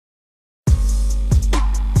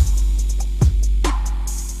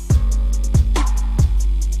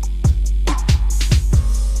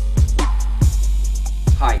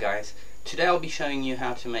be showing you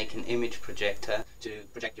how to make an image projector to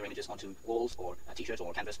project your images onto walls or t-shirts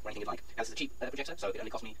or canvas or anything you like. This is a cheap projector, so it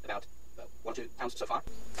only cost me about £1 or £2 so far.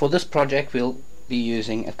 For this project we'll be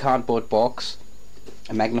using a cardboard box,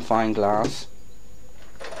 a magnifying glass,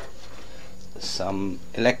 some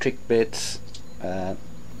electric bits, a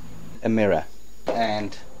mirror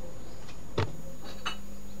and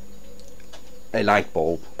a light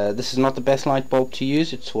bulb. This is not the best light bulb to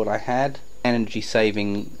use, it's what I had. Energy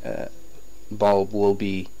saving bulb will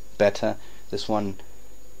be better. This one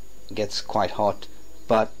gets quite hot,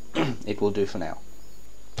 but it will do for now.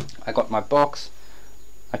 I got my box,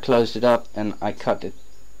 I closed it up and I cut it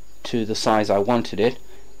to the size I wanted it.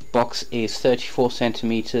 Box is 34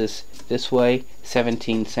 centimeters this way,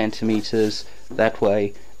 17 centimeters that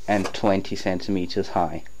way and 20 centimeters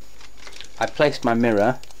high. I placed my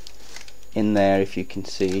mirror in there, if you can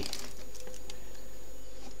see,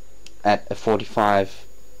 at a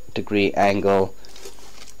 45-degree angle.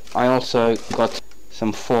 I also got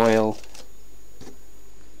some foil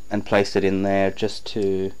and placed it in there just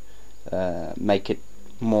to make it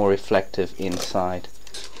more reflective inside.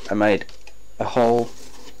 I made a hole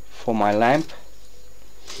for my lamp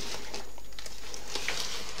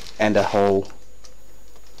and a hole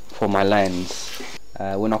for my lens.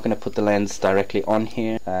 We're not going to put the lens directly on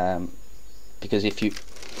here because if you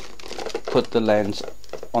put the lens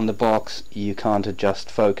on the box you can't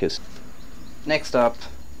adjust focus. Next up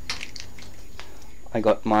I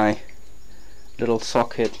got my little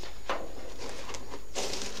socket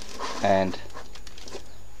and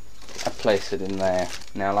I place it in there.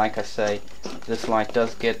 Now like I say, this light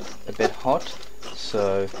does get a bit hot,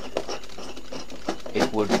 so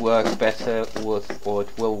it would work better with, or it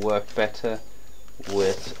will work better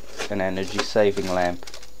with, an energy saving lamp.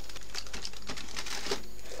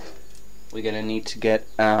 We're going to need to get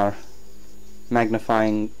our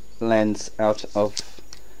magnifying lens out of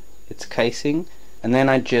its casing, and then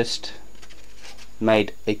I just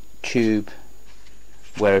made a tube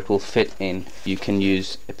where it will fit in. You can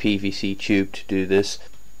use a PVC tube to do this.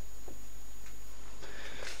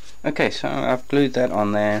 Okay, so I've glued that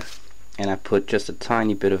on there and I put just a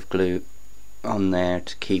tiny bit of glue on there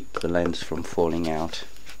to keep the lens from falling out,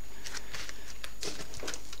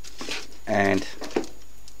 and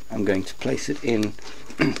I'm going to place it in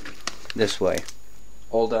this way.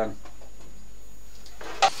 All done.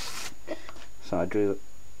 So I drew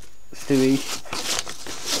the Stewie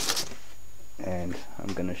and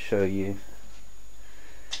I'm going to show you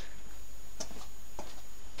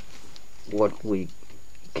what we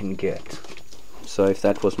can get. So if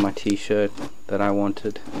that was my t-shirt that I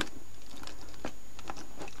wanted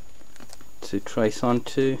to trace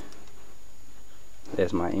onto,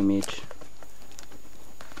 there's my image.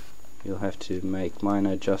 You'll have to make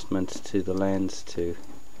minor adjustments to the lens to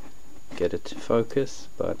get it to focus,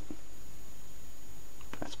 but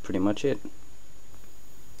that's pretty much it.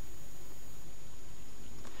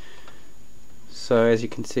 So as you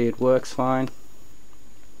can see, it works fine,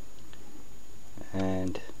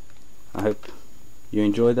 and I hope you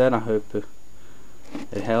enjoyed that. I hope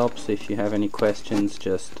it helps. If you have any questions,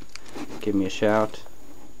 just give me a shout,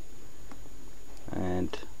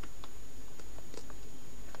 and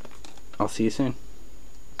I'll see you soon.